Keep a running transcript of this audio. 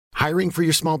Hiring for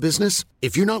your small business?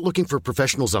 If you're not looking for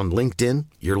professionals on LinkedIn,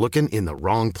 you're looking in the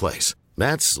wrong place.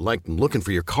 That's like looking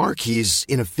for your car keys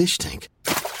in a fish tank.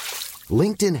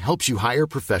 LinkedIn helps you hire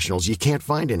professionals you can't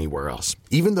find anywhere else,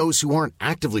 even those who aren't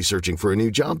actively searching for a new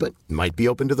job but might be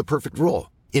open to the perfect role.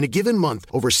 In a given month,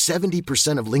 over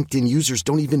 70% of LinkedIn users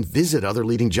don't even visit other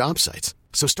leading job sites.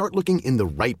 So start looking in the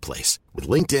right place. With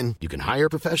LinkedIn, you can hire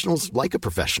professionals like a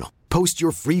professional. Post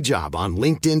your free job on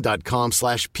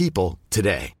linkedin.com/people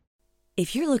today.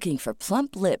 If you're looking for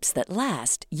plump lips that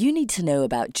last, you need to know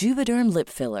about Juvederm lip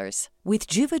fillers. With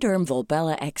Juvederm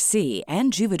Volbella XC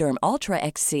and Juvederm Ultra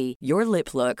XC, your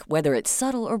lip look, whether it's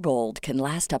subtle or bold, can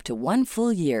last up to 1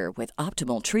 full year with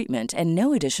optimal treatment and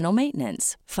no additional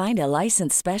maintenance. Find a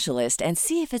licensed specialist and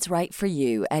see if it's right for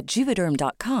you at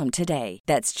Juvederm.com today.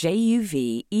 That's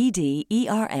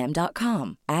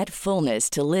JUVEDERM.com. Add fullness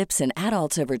to lips in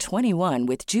adults over 21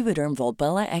 with Juvederm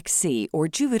Volbella XC or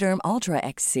Juvederm Ultra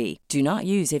XC. Do not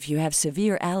use if you have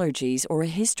severe allergies or a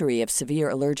history of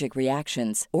severe allergic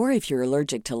reactions, or if you're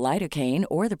allergic to lidocaine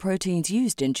or the proteins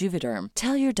used in Juvederm.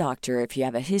 Tell your doctor if you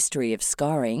have a history of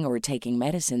scarring or taking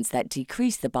medicines that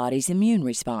decrease the body's immune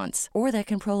response or that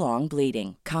can prolong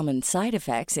bleeding. Common side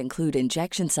effects include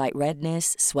injection site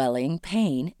redness, swelling,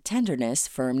 pain, tenderness,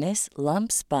 firmness,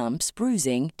 lumps, bumps,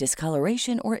 bruising,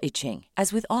 discoloration, or itching.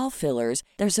 As with all fillers,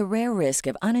 there's a rare risk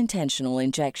of unintentional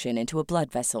injection into a blood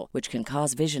vessel, which can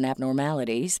cause vision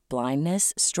abnormalities,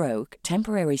 blindness, stroke,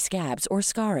 temporary scabs, or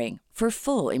scarring. For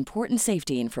full, important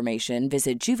safety information,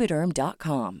 visit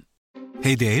Juvederm.com.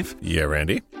 Hey, Dave. Yeah,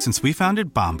 Randy. Since we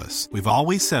founded Bombas, we've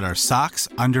always said our socks,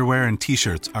 underwear, and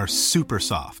T-shirts are super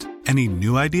soft. Any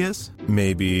new ideas?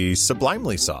 Maybe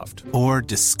sublimely soft. Or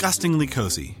disgustingly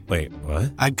cozy. Wait,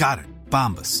 what? I got it.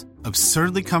 Bombas.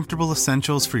 Absurdly comfortable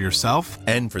essentials for yourself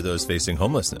and for those facing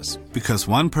homelessness. Because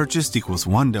one purchased equals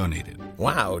one donated.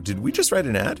 Wow, did we just write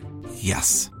an ad?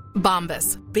 Yes.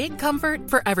 Bombas. Big comfort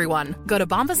for everyone. Go to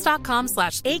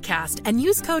bombas.com/ACAST and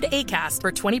use code ACAST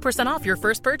for 20% off your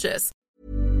first purchase.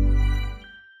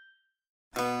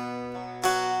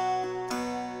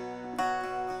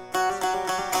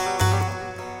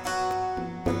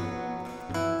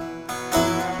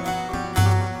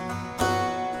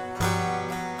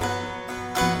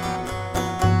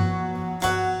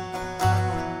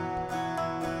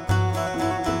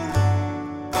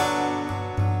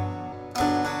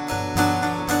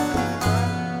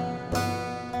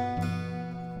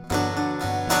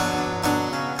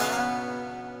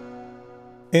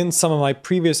 In some of my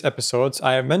previous episodes,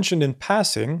 I have mentioned in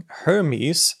passing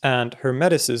Hermes and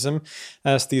Hermeticism,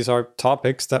 as these are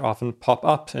topics that often pop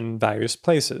up in various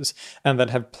places and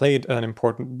that have played an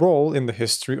important role in the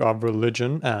history of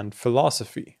religion and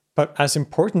philosophy. But as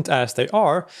important as they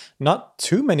are, not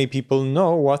too many people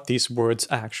know what these words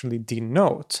actually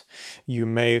denote. You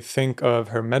may think of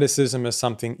Hermeticism as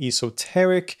something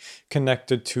esoteric,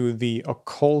 connected to the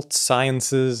occult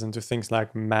sciences and to things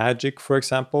like magic, for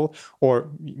example, or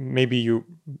maybe you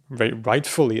very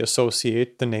rightfully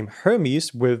associate the name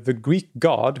Hermes with the Greek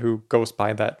god who goes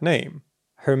by that name.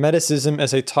 Hermeticism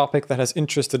is a topic that has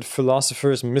interested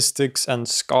philosophers, mystics, and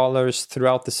scholars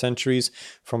throughout the centuries,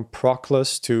 from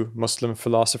Proclus to Muslim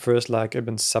philosophers like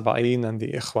Ibn Saba'in and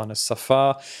the Ikhwan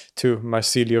as-Safa, to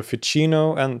Marsilio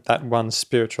Ficino and that one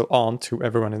spiritual aunt who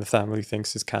everyone in the family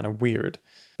thinks is kind of weird.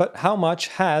 But how much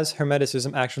has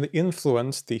Hermeticism actually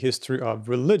influenced the history of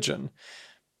religion?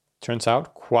 Turns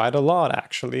out quite a lot,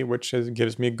 actually, which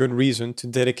gives me a good reason to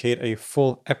dedicate a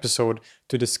full episode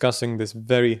to discussing this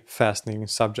very fascinating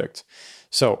subject.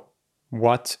 So,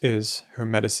 what is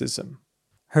Hermeticism?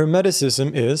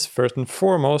 Hermeticism is, first and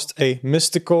foremost, a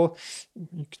mystical,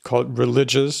 you could call it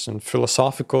religious and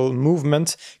philosophical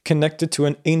movement connected to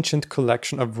an ancient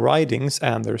collection of writings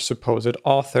and their supposed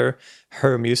author,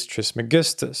 Hermes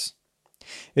Trismegistus.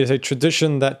 It is a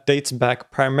tradition that dates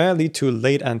back primarily to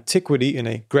late antiquity in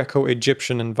a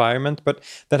Greco-Egyptian environment, but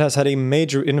that has had a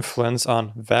major influence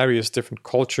on various different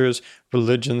cultures,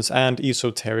 religions, and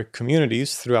esoteric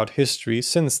communities throughout history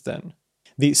since then.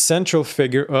 The central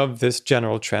figure of this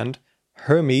general trend,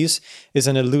 Hermes, is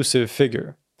an elusive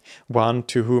figure, one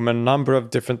to whom a number of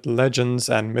different legends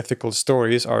and mythical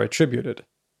stories are attributed.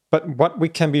 But what we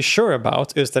can be sure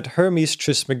about is that Hermes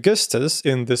Trismegistus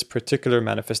in this particular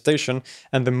manifestation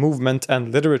and the movement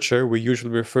and literature we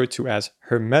usually refer to as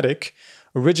Hermetic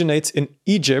originates in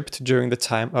Egypt during the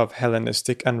time of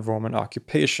Hellenistic and Roman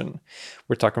occupation.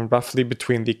 We're talking roughly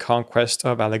between the conquest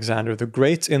of Alexander the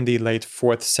Great in the late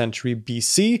 4th century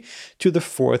BC to the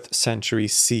 4th century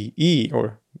CE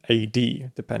or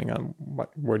AD, depending on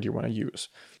what word you want to use.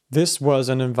 This was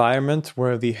an environment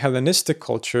where the Hellenistic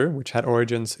culture, which had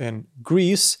origins in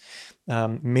Greece,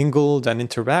 mingled and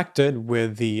interacted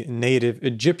with the native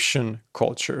Egyptian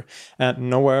culture. And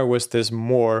nowhere was this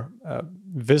more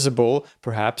visible,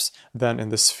 perhaps, than in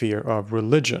the sphere of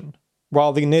religion.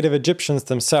 While the native Egyptians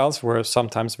themselves were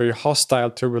sometimes very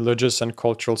hostile to religious and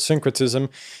cultural syncretism,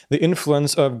 the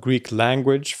influence of Greek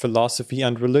language, philosophy,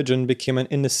 and religion became an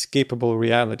inescapable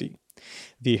reality.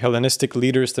 The Hellenistic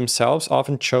leaders themselves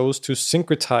often chose to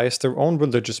syncretize their own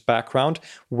religious background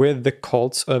with the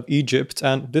cults of Egypt,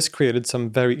 and this created some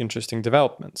very interesting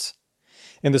developments.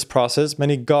 In this process,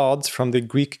 many gods from the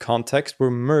Greek context were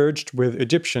merged with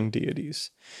Egyptian deities.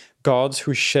 Gods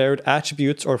who shared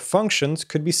attributes or functions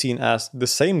could be seen as the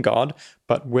same god,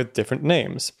 but with different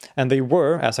names. And they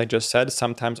were, as I just said,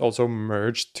 sometimes also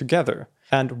merged together.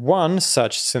 And one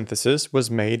such synthesis was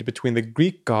made between the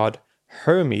Greek god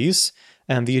Hermes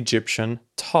and the Egyptian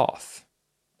Thoth.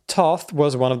 Thoth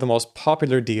was one of the most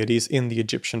popular deities in the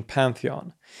Egyptian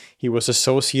pantheon. He was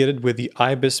associated with the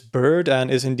ibis bird and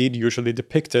is indeed usually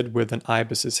depicted with an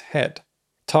ibis's head.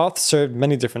 Thoth served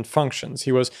many different functions.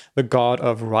 He was the god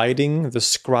of writing, the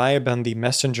scribe, and the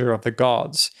messenger of the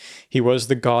gods. He was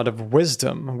the god of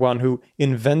wisdom, one who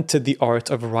invented the art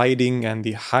of writing and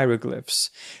the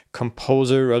hieroglyphs,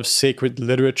 composer of sacred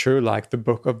literature like the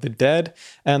Book of the Dead,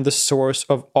 and the source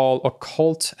of all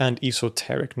occult and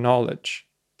esoteric knowledge.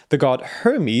 The god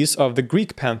Hermes of the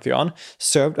Greek pantheon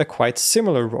served a quite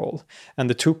similar role, and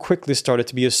the two quickly started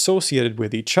to be associated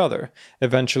with each other,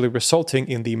 eventually resulting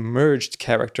in the merged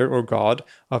character or god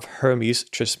of Hermes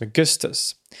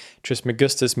Trismegistus.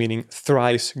 Trismegistus meaning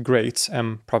thrice great,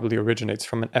 and probably originates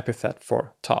from an epithet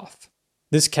for Thoth.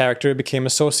 This character became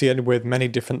associated with many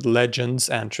different legends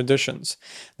and traditions.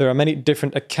 There are many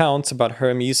different accounts about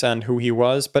Hermes and who he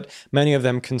was, but many of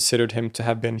them considered him to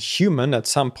have been human at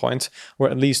some point, or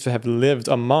at least to have lived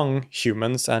among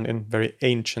humans and in very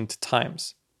ancient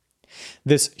times.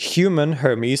 This human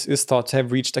Hermes is thought to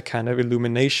have reached a kind of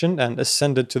illumination and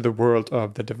ascended to the world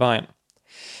of the divine.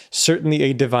 Certainly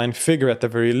a divine figure at the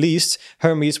very least,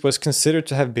 Hermes was considered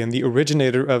to have been the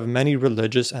originator of many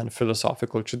religious and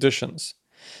philosophical traditions.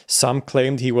 Some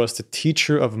claimed he was the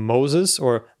teacher of Moses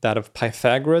or that of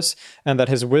Pythagoras, and that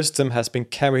his wisdom has been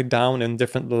carried down in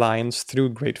different lines through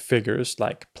great figures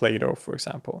like Plato, for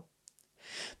example.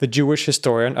 The Jewish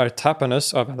historian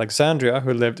Artapanus of Alexandria,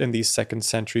 who lived in the 2nd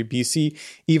century BC,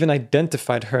 even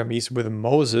identified Hermes with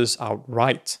Moses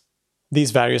outright.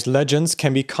 These various legends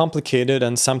can be complicated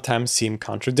and sometimes seem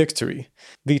contradictory.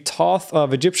 The Thoth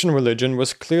of Egyptian religion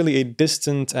was clearly a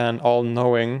distant and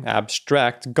all-knowing,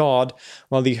 abstract god,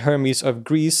 while the Hermes of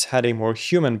Greece had a more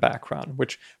human background,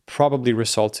 which probably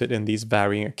resulted in these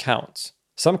varying accounts.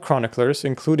 Some chroniclers,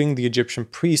 including the Egyptian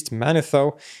priest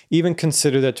Manetho, even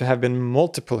consider there to have been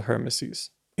multiple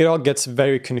Hermeses. It all gets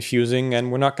very confusing, and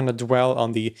we're not going to dwell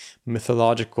on the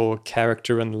mythological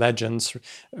character and legends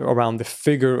around the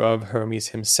figure of Hermes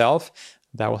himself.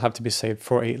 That will have to be saved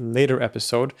for a later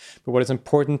episode. But what is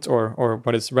important or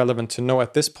what is relevant to know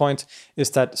at this point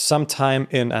is that sometime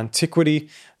in antiquity,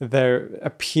 there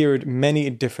appeared many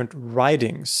different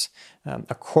writings,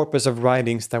 a corpus of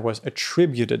writings that was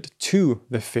attributed to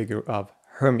the figure of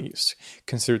Hermes,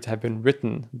 considered to have been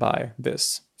written by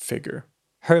this figure.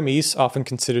 Hermes, often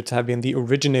considered to have been the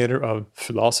originator of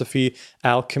philosophy,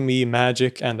 alchemy,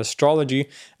 magic, and astrology,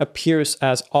 appears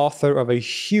as author of a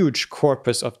huge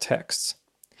corpus of texts.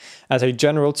 As a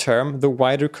general term, the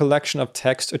wider collection of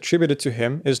texts attributed to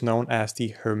him is known as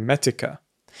the Hermetica.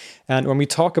 And when we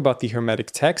talk about the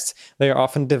Hermetic texts, they are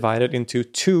often divided into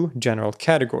two general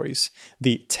categories,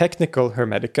 the technical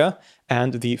Hermetica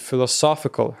and the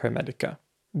philosophical Hermetica.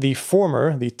 The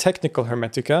former, the technical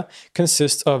Hermetica,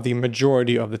 consists of the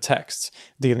majority of the texts,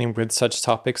 dealing with such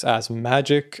topics as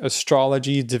magic,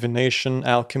 astrology, divination,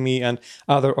 alchemy, and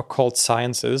other occult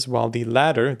sciences, while the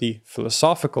latter, the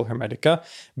philosophical Hermetica,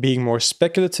 being more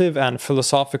speculative and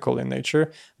philosophical in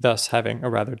nature, thus having a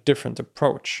rather different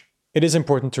approach. It is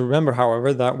important to remember,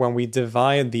 however, that when we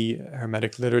divide the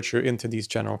Hermetic literature into these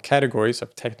general categories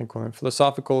of technical and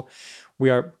philosophical, we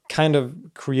are kind of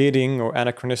creating or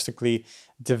anachronistically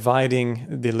dividing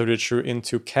the literature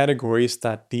into categories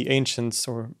that the ancients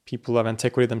or people of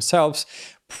antiquity themselves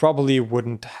probably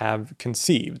wouldn't have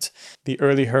conceived. The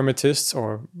early Hermetists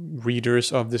or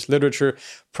readers of this literature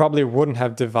probably wouldn't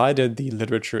have divided the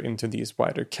literature into these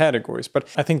wider categories. But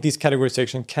I think these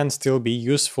categorization can still be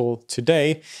useful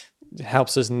today. It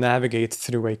helps us navigate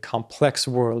through a complex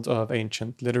world of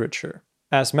ancient literature.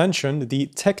 As mentioned, the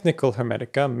technical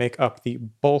Hermetica make up the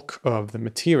bulk of the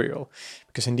material,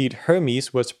 because indeed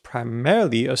Hermes was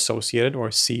primarily associated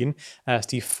or seen as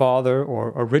the father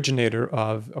or originator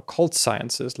of occult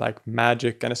sciences like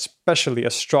magic and especially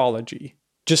astrology.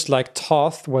 Just like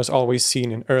Thoth was always seen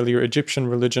in earlier Egyptian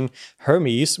religion,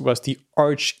 Hermes was the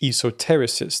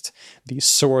arch-esotericist, the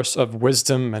source of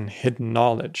wisdom and hidden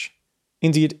knowledge.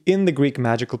 Indeed, in the Greek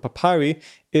magical papyri,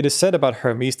 it is said about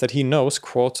Hermes that he knows,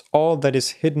 quote, all that is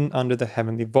hidden under the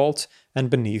heavenly vault and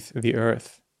beneath the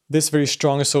earth. This very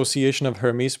strong association of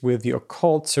Hermes with the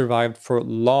occult survived for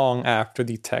long after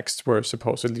the texts were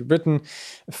supposedly written,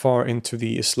 far into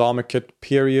the Islamic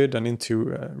period and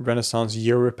into Renaissance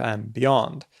Europe and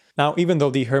beyond. Now, even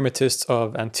though the Hermetists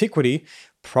of antiquity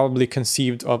probably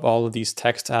conceived of all of these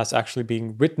texts as actually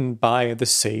being written by the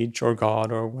sage or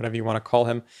god or whatever you want to call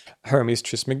him, Hermes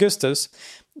Trismegistus,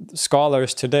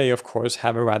 scholars today, of course,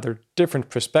 have a rather different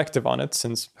perspective on it,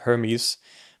 since Hermes,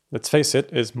 let's face it,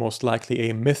 is most likely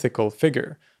a mythical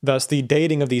figure. Thus, the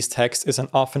dating of these texts is an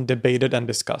often debated and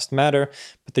discussed matter,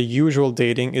 but the usual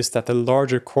dating is that the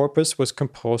larger corpus was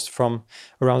composed from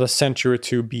around a century or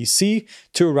two BC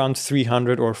to around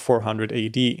 300 or 400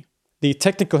 AD. The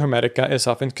technical Hermetica is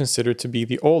often considered to be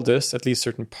the oldest, at least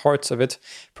certain parts of it,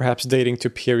 perhaps dating to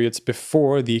periods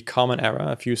before the Common Era,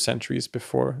 a few centuries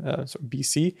before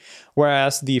BC,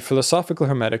 whereas the philosophical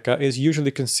Hermetica is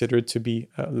usually considered to be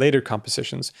later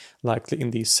compositions, likely in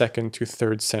the 2nd to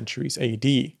 3rd centuries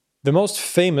AD. The most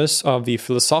famous of the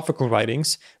philosophical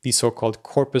writings, the so-called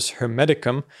Corpus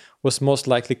Hermeticum, was most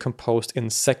likely composed in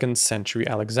 2nd century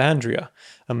Alexandria,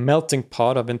 a melting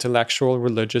pot of intellectual,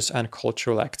 religious, and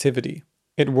cultural activity.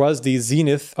 It was the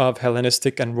zenith of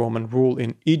Hellenistic and Roman rule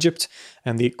in Egypt,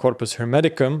 and the Corpus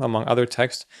Hermeticum, among other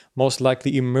texts, most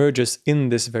likely emerges in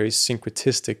this very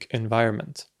syncretistic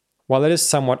environment. While it is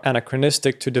somewhat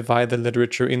anachronistic to divide the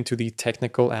literature into the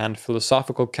technical and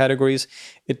philosophical categories,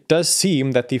 it does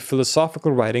seem that the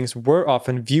philosophical writings were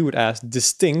often viewed as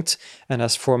distinct and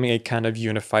as forming a kind of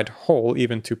unified whole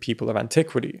even to people of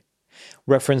antiquity.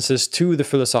 References to the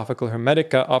philosophical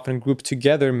Hermetica often group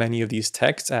together many of these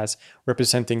texts as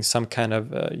representing some kind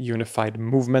of unified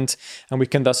movement, and we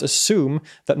can thus assume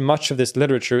that much of this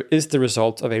literature is the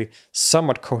result of a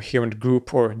somewhat coherent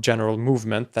group or general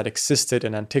movement that existed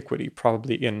in antiquity,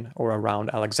 probably in or around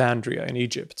Alexandria in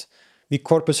Egypt. The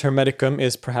Corpus Hermeticum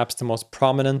is perhaps the most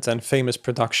prominent and famous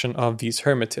production of these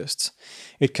Hermetists.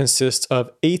 It consists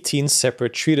of 18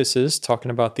 separate treatises talking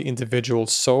about the individual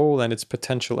soul and its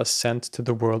potential ascent to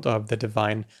the world of the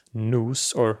divine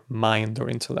nous, or mind or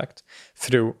intellect,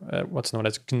 through what's known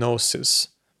as gnosis.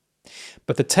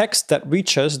 But the text that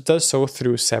reaches us does so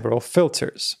through several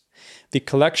filters. The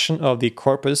collection of the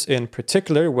corpus in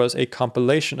particular was a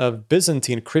compilation of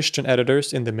Byzantine Christian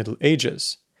editors in the Middle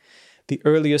Ages. The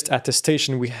earliest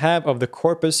attestation we have of the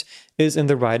corpus is in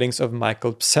the writings of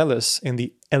Michael Psellus in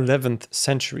the 11th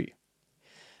century.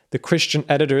 The Christian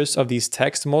editors of these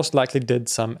texts most likely did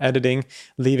some editing,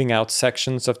 leaving out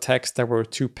sections of text that were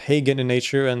too pagan in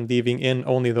nature and leaving in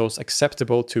only those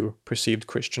acceptable to perceived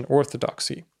Christian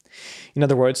orthodoxy. In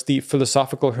other words, the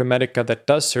philosophical Hermetica that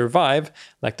does survive,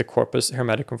 like the Corpus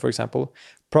Hermeticum for example,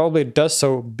 probably does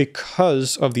so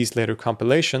because of these later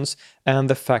compilations and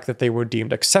the fact that they were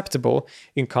deemed acceptable,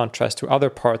 in contrast to other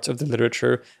parts of the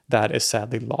literature that is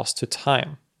sadly lost to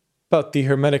time. But the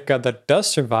Hermetica that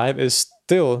does survive is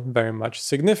still very much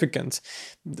significant,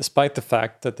 despite the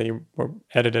fact that they were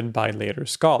edited by later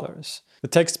scholars. The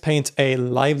text paints a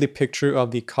lively picture of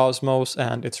the cosmos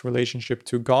and its relationship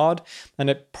to God,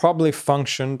 and it probably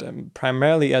functioned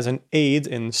primarily as an aid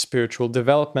in spiritual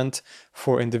development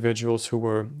for individuals who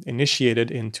were initiated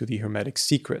into the Hermetic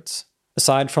secrets.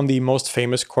 Aside from the most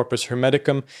famous Corpus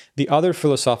Hermeticum, the other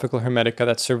philosophical Hermetica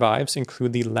that survives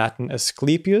include the Latin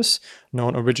Asclepius,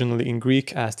 known originally in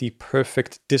Greek as the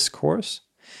Perfect Discourse.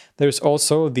 There's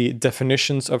also the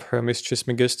definitions of Hermes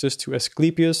Trismegistus to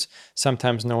Asclepius,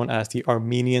 sometimes known as the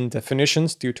Armenian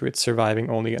definitions due to its surviving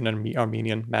only in an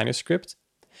Armenian manuscript.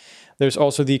 There's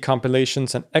also the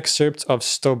compilations and excerpts of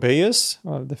Stobaeus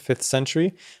of the 5th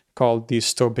century, called the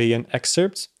Stobaean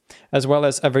Excerpts, as well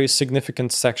as a very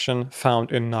significant section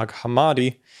found in Nag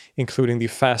Hammadi, including the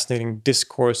fascinating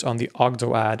discourse on the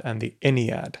Ogdoad and the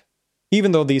Ennead.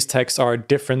 Even though these texts are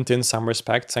different in some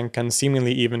respects and can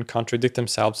seemingly even contradict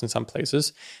themselves in some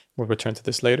places, we'll return to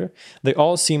this later, they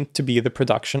all seem to be the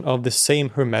production of the same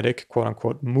Hermetic,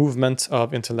 quote-unquote, movement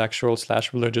of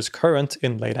intellectual/religious current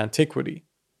in late antiquity.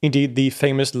 Indeed, the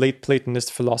famous late Platonist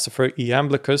philosopher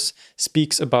Iamblichus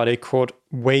speaks about a, quote,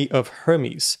 way of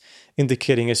Hermes,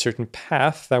 indicating a certain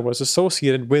path that was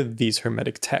associated with these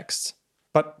Hermetic texts.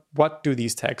 But what do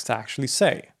these texts actually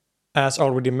say? As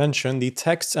already mentioned, the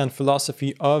texts and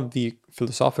philosophy of the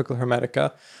philosophical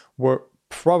Hermetica were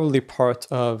probably part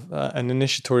of an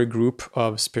initiatory group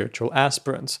of spiritual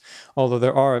aspirants, although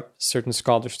there are certain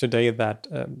scholars today that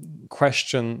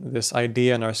question this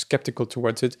idea and are skeptical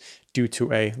towards it due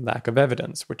to a lack of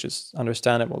evidence, which is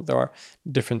understandable. There are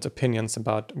different opinions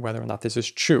about whether or not this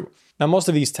is true. Now, most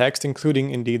of these texts,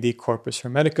 including indeed the Corpus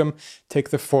Hermeticum, take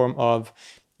the form of,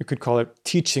 you could call it,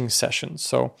 teaching sessions.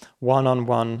 So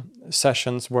one-on-one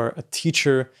sessions where a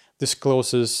teacher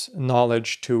discloses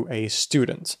knowledge to a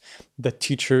student. The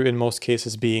teacher in most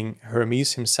cases being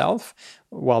Hermes himself,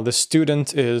 while the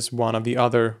student is one of the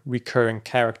other recurring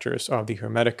characters of the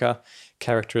Hermetica,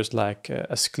 characters like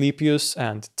Asclepius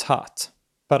and Tat.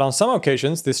 But on some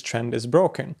occasions, this trend is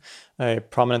broken. A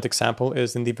prominent example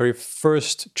is in the very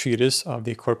first treatise of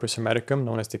the Corpus Hermeticum,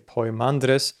 known as the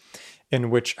Poimandres,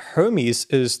 in which Hermes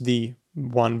is the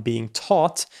one being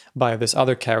taught by this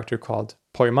other character called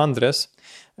Poimandres,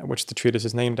 which the treatise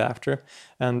is named after.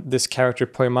 And this character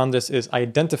Poimandres is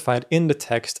identified in the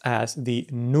text as the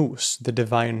nous, the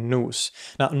divine nous.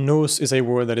 Now, nous is a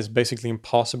word that is basically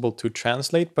impossible to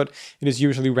translate, but it is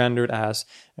usually rendered as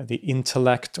the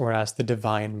intellect or as the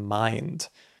divine mind.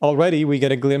 Already, we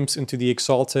get a glimpse into the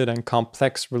exalted and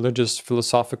complex religious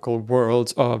philosophical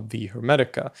world of the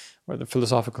Hermetica, or the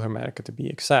philosophical Hermetica to be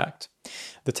exact.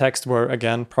 The texts were,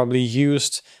 again, probably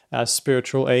used as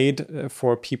spiritual aid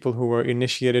for people who were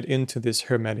initiated into this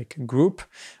Hermetic group,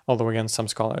 although, again, some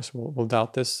scholars will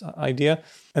doubt this idea.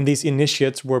 And these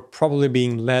initiates were probably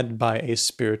being led by a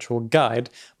spiritual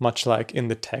guide, much like in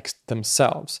the text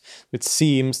themselves. It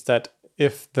seems that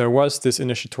if there was this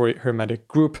initiatory Hermetic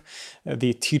group,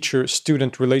 the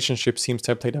teacher-student relationship seems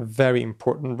to have played a very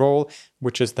important role,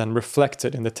 which is then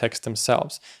reflected in the text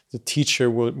themselves. The teacher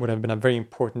would have been a very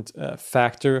important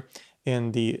factor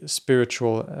in the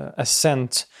spiritual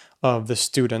ascent of the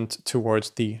student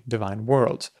towards the divine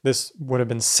world. This would have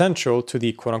been central to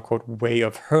the quote-unquote way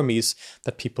of Hermes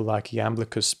that people like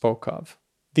Iamblichus spoke of.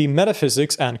 The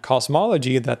metaphysics and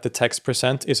cosmology that the texts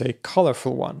present is a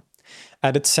colorful one.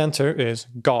 At its center is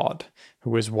God,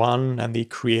 who is one and the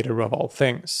creator of all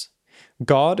things.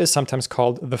 God is sometimes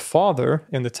called the Father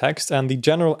in the text, and the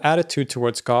general attitude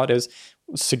towards God is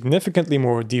significantly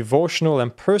more devotional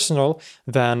and personal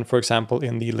than, for example,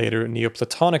 in the later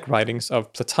Neoplatonic writings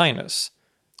of Plotinus.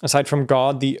 Aside from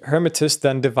God, the Hermetists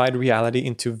then divide reality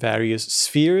into various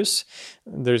spheres.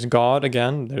 There's God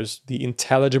again, there's the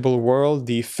intelligible world,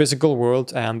 the physical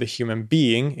world, and the human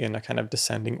being in a kind of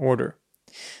descending order.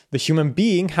 The human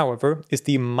being, however, is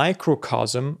the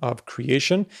microcosm of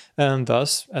creation, and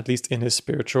thus, at least in his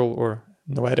spiritual or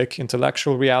noetic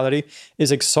intellectual reality,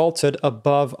 is exalted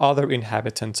above other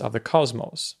inhabitants of the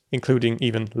cosmos, including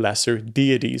even lesser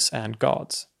deities and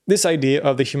gods. This idea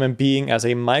of the human being as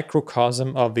a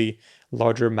microcosm of the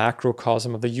larger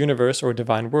macrocosm of the universe or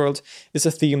divine world is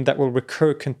a theme that will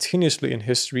recur continuously in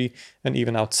history and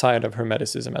even outside of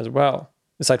Hermeticism as well.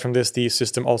 Aside from this, the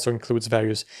system also includes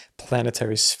various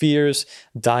planetary spheres,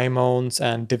 daimons,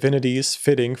 and divinities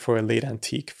fitting for a late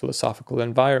antique philosophical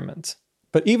environment.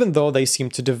 But even though they seem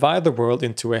to divide the world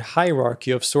into a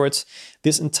hierarchy of sorts,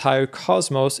 this entire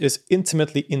cosmos is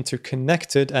intimately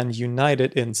interconnected and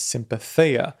united in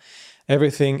sympatheia.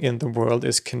 Everything in the world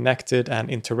is connected and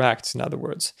interacts, in other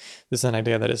words. This is an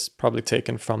idea that is probably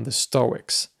taken from the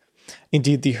Stoics.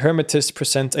 Indeed, the Hermetists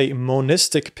present a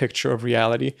monistic picture of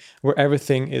reality where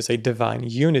everything is a divine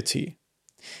unity.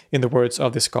 In the words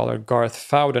of the scholar Garth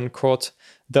Fowden, quote,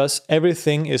 "Thus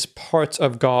everything is part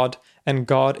of God and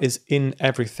God is in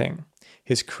everything,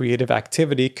 his creative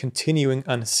activity continuing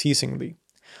unceasingly.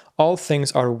 All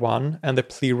things are one and the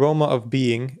pleroma of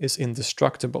being is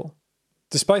indestructible."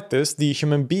 Despite this, the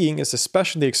human being is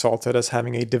especially exalted as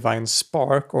having a divine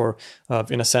spark, or of,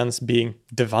 in a sense, being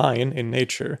divine in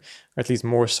nature, or at least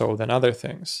more so than other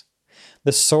things.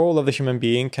 The soul of the human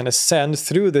being can ascend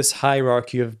through this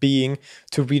hierarchy of being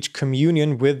to reach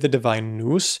communion with the divine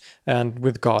nous and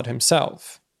with God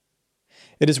himself.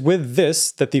 It is with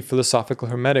this that the philosophical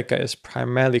Hermetica is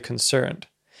primarily concerned.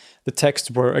 The texts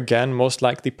were, again, most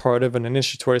likely part of an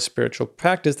initiatory spiritual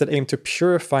practice that aimed to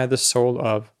purify the soul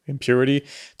of impurity,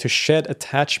 to shed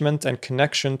attachment and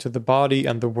connection to the body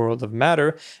and the world of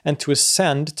matter, and to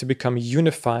ascend to become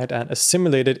unified and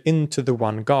assimilated into the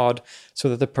one God, so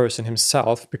that the person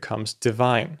himself becomes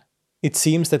divine. It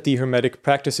seems that the Hermetic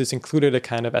practices included a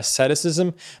kind of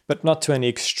asceticism, but not to any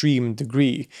extreme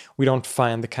degree. We don't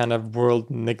find the kind of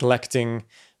world-neglecting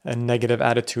and negative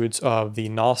attitudes of the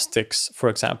Gnostics, for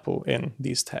example, in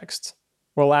these texts.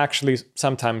 Well, actually,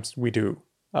 sometimes we do.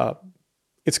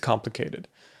 It's complicated.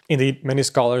 Indeed, many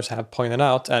scholars have pointed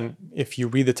out, and if you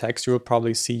read the text, you will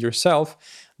probably see yourself,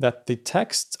 that the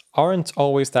texts aren't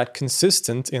always that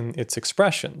consistent in its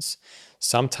expressions.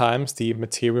 Sometimes the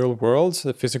material world,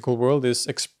 the physical world, is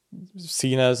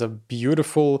seen as a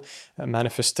beautiful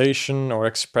manifestation or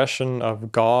expression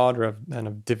of God and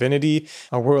of divinity,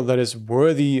 a world that is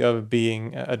worthy of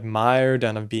being admired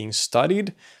and of being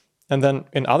studied. And then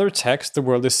in other texts, the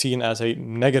world is seen as a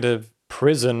negative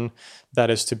prison that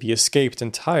is to be escaped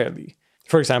entirely.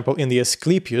 For example, in the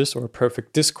Asclepius, or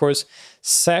Perfect Discourse,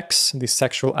 sex, the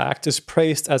sexual act, is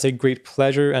praised as a great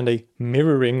pleasure and a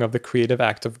mirroring of the creative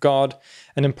act of God.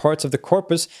 And in parts of the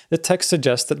corpus, the text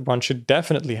suggests that one should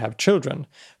definitely have children.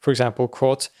 For example,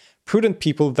 quote, "Prudent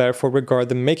people therefore regard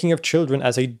the making of children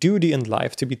as a duty in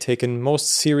life to be taken most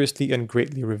seriously and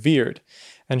greatly revered.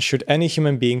 And should any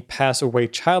human being pass away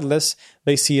childless,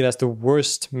 they see it as the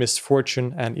worst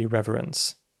misfortune and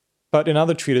irreverence." But in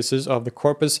other treatises of the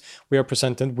corpus, we are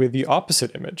presented with the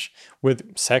opposite image,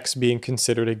 with sex being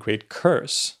considered a great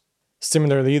curse.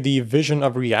 Similarly, the vision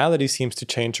of reality seems to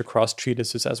change across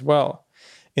treatises as well.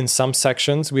 In some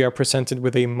sections, we are presented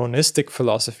with a monistic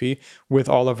philosophy, with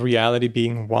all of reality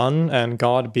being one and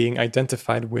God being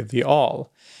identified with the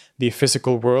all. The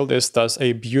physical world is thus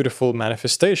a beautiful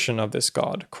manifestation of this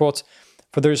God. Quote,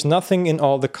 "For there is nothing in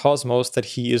all the cosmos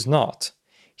that he is not.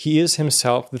 He is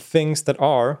himself the things that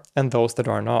are and those that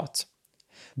are not.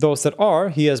 Those that are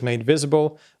he has made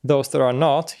visible, those that are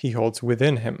not he holds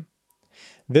within him.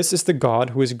 This is the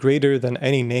God who is greater than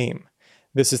any name.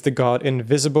 This is the God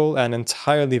invisible and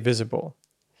entirely visible.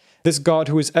 This God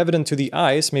who is evident to the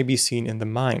eyes may be seen in the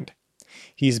mind.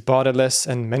 He is bodiless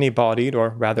and many-bodied, or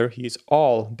rather, he is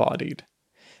all-bodied.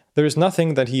 There is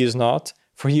nothing that he is not,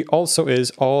 for he also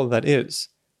is all that is.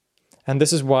 And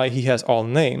this is why he has all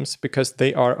names, because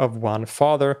they are of one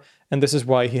Father, and this is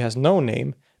why he has no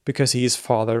name, because he is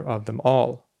Father of them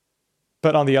all."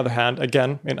 But on the other hand,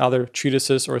 again, in other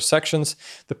treatises or sections,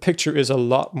 the picture is a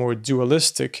lot more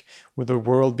dualistic, with the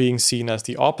world being seen as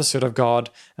the opposite of God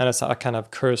and as a kind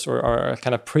of curse or a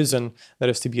kind of prison that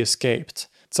is to be escaped.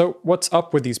 So what's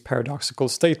up with these paradoxical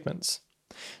statements?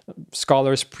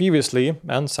 Scholars previously,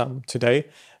 and some today,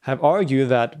 have argued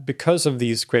that because of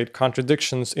these great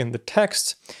contradictions in the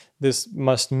text, this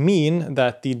must mean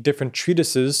that the different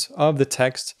treatises of the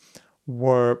text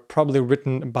were probably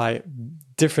written by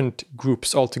different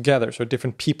groups altogether, so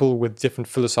different people with different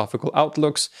philosophical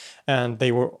outlooks, and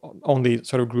they were only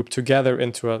sort of grouped together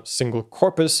into a single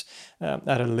corpus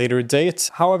at a later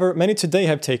date. However, many today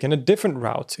have taken a different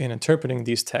route in interpreting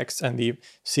these texts and the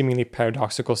seemingly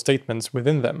paradoxical statements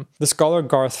within them. The scholar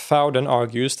Garth Fowden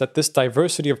argues that this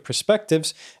diversity of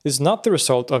perspectives is not the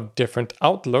result of different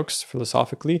outlooks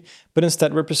philosophically, but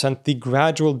instead represent the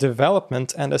gradual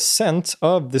development and ascent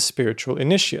of the spiritual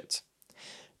initiate.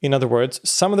 In other words,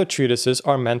 some of the treatises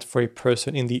are meant for a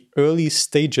person in the early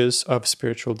stages of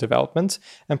spiritual development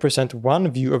and present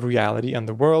one view of reality and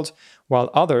the world,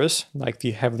 while others, like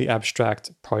the heavily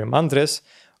abstract Poimandres,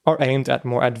 are aimed at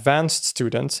more advanced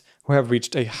students who have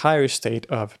reached a higher state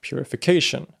of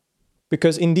purification.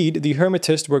 Because indeed, the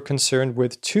Hermetists were concerned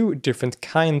with two different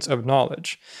kinds of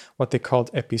knowledge, what they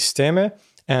called episteme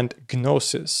and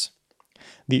gnosis.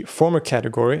 The former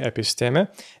category, episteme,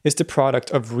 is the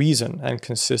product of reason and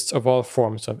consists of all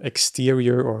forms of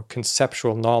exterior or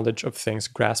conceptual knowledge of things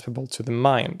graspable to the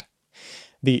mind.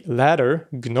 The latter,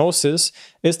 gnosis,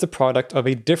 is the product of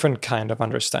a different kind of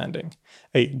understanding,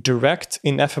 a direct,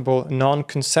 ineffable,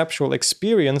 non-conceptual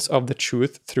experience of the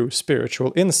truth through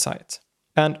spiritual insight.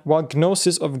 And while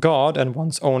gnosis of God and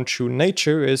one's own true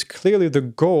nature is clearly the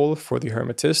goal for the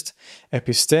Hermetist,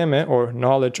 episteme, or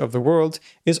knowledge of the world,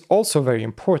 is also very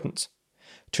important.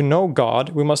 To know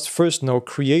God, we must first know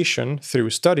creation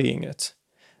through studying it.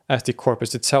 As the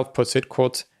corpus itself puts it,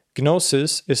 quote,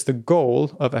 "Gnosis is the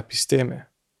goal of episteme."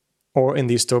 Or in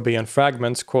the Stobaean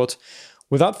fragments, quote,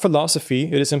 "Without philosophy,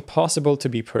 it is impossible to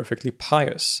be perfectly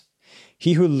pious.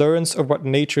 He who learns of what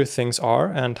nature things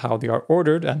are, and how they are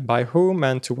ordered, and by whom,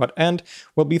 and to what end,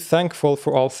 will be thankful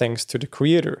for all things to the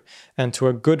Creator, and to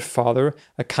a good father,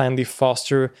 a kindly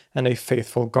foster, and a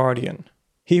faithful guardian.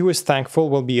 He who is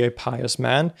thankful will be a pious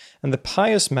man, and the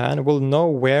pious man will know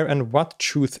where and what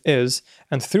truth is,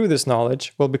 and through this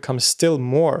knowledge will become still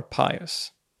more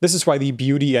pious." This is why the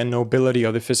beauty and nobility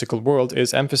of the physical world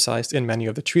is emphasized in many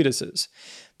of the treatises.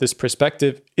 This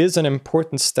perspective is an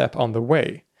important step on the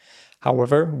way.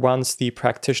 However, once the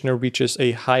practitioner reaches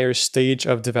a higher stage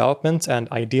of development and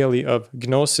ideally of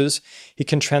gnosis, he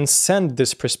can transcend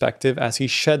this perspective as he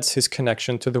sheds his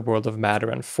connection to the world of matter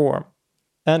and form.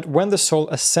 And when the soul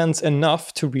ascends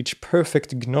enough to reach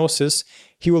perfect gnosis,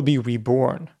 he will be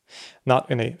reborn. Not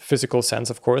in a physical sense,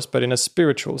 of course, but in a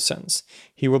spiritual sense.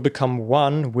 He will become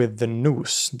one with the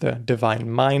nous, the divine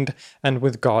mind, and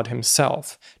with God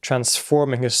himself,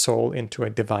 transforming his soul into a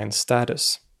divine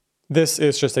status. This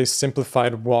is just a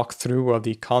simplified walkthrough of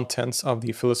the contents of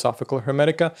the Philosophical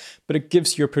Hermetica, but it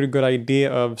gives you a pretty good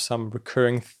idea of some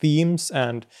recurring themes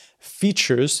and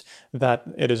features that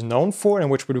it is known for and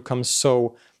which would become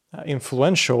so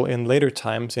influential in later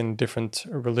times in different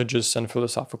religious and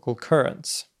philosophical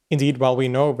currents. Indeed, while we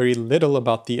know very little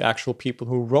about the actual people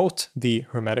who wrote the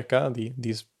Hermetica,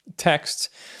 these texts,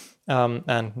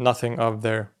 and nothing of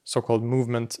their so-called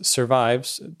movement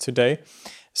survives today,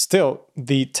 still,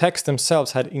 the texts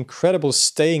themselves had incredible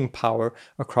staying power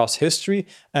across history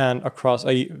and across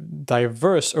a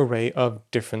diverse array of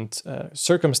different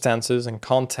circumstances and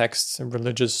contexts and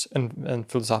religious and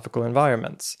philosophical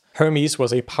environments. Hermes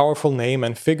was a powerful name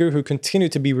and figure who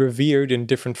continued to be revered in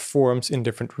different forms in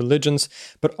different religions,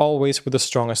 but always with a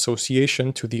strong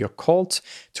association to the occult,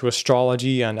 to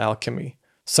astrology and alchemy.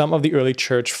 Some of the early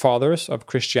church fathers of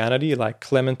Christianity, like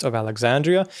Clement of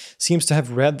Alexandria, seems to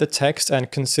have read the text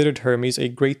and considered Hermes a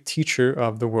great teacher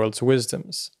of the world's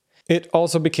wisdoms. It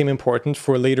also became important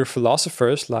for later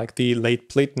philosophers like the late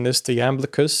Platonist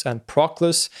Iamblichus and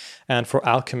Proclus, and for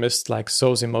alchemists like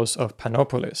Zosimos of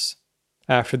Panopolis.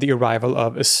 After the arrival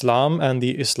of Islam and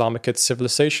the Islamicate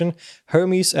civilization,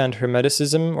 Hermes and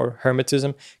Hermeticism or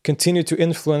Hermetism continued to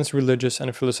influence religious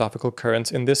and philosophical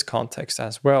currents in this context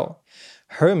as well.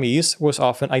 Hermes was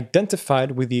often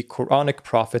identified with the Quranic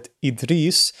prophet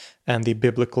Idris and the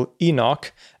biblical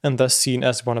Enoch, and thus seen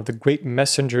as one of the great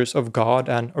messengers of God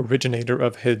and originator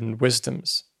of hidden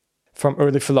wisdoms. From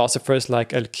early philosophers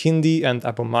like Al-Kindi and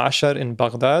Abu Ma'shar in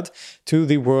Baghdad, to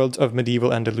the world of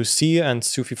medieval Andalusia and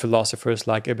Sufi philosophers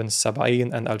like Ibn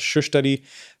Sab'in and Al-Shushtari,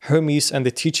 Hermes and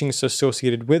the teachings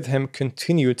associated with him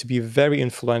continue to be very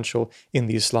influential in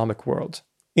the Islamic world.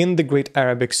 In the great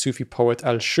Arabic Sufi poet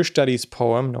Al-Shushtari's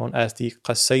poem known as the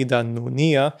Qasida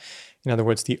Nuniya, in other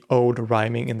words, the ode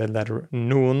rhyming in the letter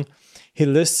Nun, he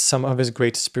lists some of his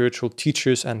great spiritual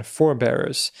teachers and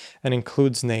forebearers, and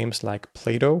includes names like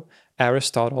Plato,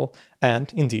 Aristotle,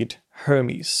 and, indeed,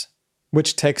 Hermes.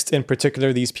 Which text in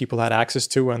particular these people had access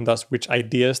to, and thus which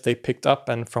ideas they picked up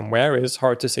and from where, is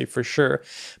hard to say for sure.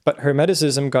 But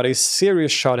Hermeticism got a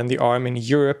serious shot in the arm in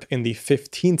Europe in the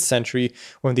 15th century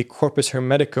when the Corpus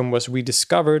Hermeticum was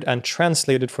rediscovered and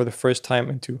translated for the first time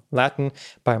into Latin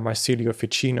by Marsilio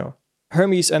Ficino.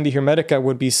 Hermes and the Hermetica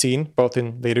would be seen, both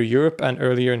in later Europe and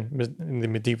earlier in the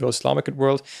medieval Islamic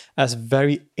world, as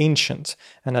very ancient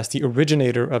and as the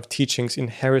originator of teachings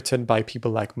inherited by people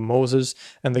like Moses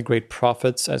and the great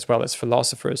prophets, as well as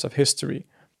philosophers of history.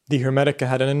 The Hermetica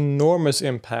had an enormous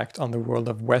impact on the world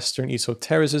of Western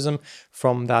esotericism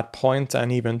from that point and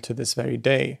even to this very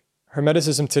day.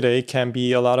 Hermeticism today can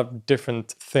be a lot of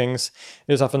different things.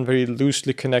 It is often very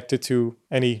loosely connected to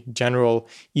any general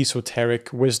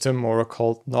esoteric wisdom or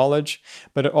occult knowledge,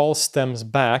 but it all stems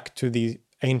back to the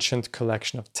ancient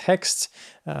collection of texts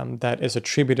that is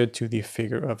attributed to the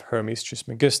figure of Hermes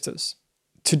Trismegistus.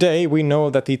 Today, we know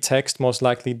that the text most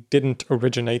likely didn't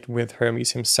originate with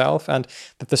Hermes himself, and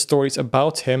that the stories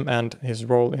about him and his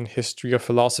role in history of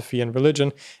philosophy and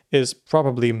religion is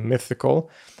probably mythical.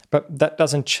 But that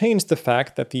doesn't change the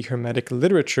fact that the Hermetic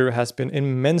literature has been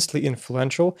immensely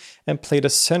influential and played a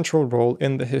central role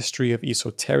in the history of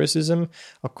esotericism,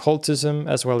 occultism,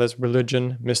 as well as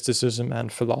religion, mysticism,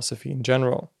 and philosophy in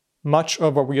general. Much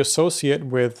of what we associate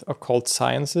with occult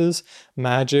sciences,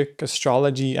 magic,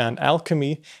 astrology, and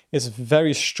alchemy is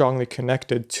very strongly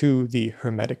connected to the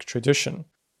Hermetic tradition.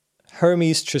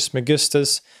 Hermes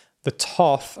Trismegistus, the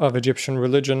Thoth of Egyptian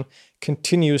religion,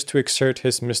 continues to exert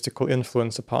his mystical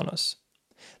influence upon us.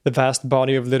 The vast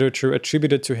body of literature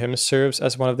attributed to him serves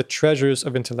as one of the treasures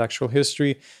of intellectual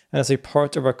history and as a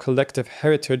part of our collective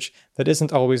heritage that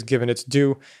isn't always given its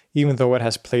due, even though it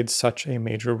has played such a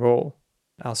major role.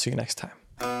 I'll see you next time.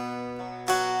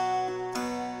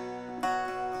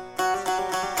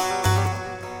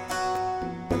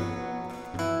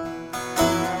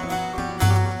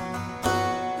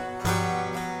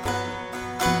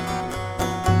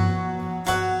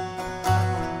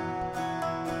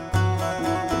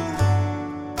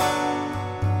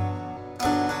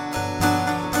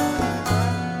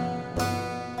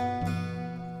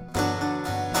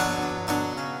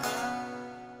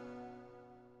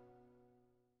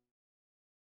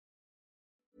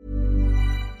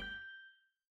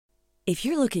 If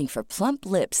you're looking for plump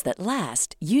lips that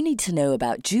last, you need to know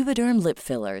about Juvederm lip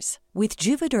fillers. With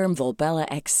Juvederm Volbella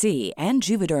XC and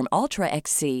Juvederm Ultra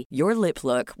XC, your lip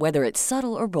look, whether it's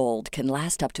subtle or bold, can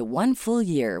last up to 1 full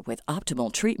year with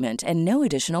optimal treatment and no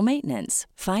additional maintenance.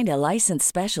 Find a licensed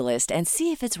specialist and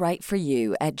see if it's right for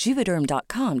you at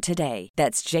Juvederm.com today.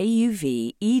 That's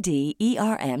JUVEDERM.com.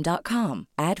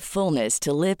 Add fullness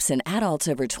to lips in adults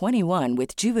over 21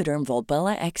 with Juvederm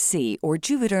Volbella XC or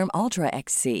Juvederm Ultra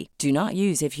XC. Do not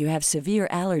use if you have severe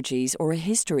allergies or a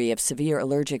history of severe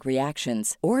allergic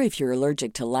reactions, or if you're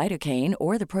allergic to lidocaine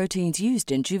or the proteins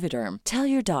used in Juvederm. Tell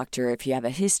your doctor if you have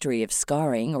a history of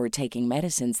scarring or taking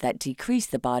medicines that decrease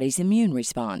the body's immune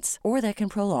response or that can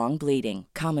prolong bleeding.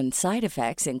 Common side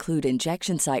effects include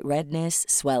injection site redness,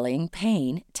 swelling,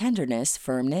 pain, tenderness,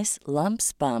 firmness,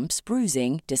 lumps, bumps,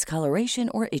 bruising, discoloration,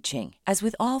 or itching. As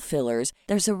with all fillers,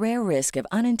 there's a rare risk of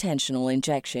unintentional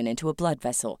injection into a blood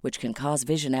vessel, which can cause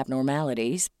vision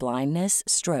abnormalities, blindness,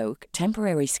 stroke,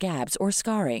 temporary scabs, or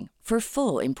scarring. For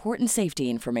full, important safety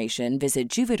information, visit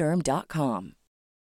Juvederm.com.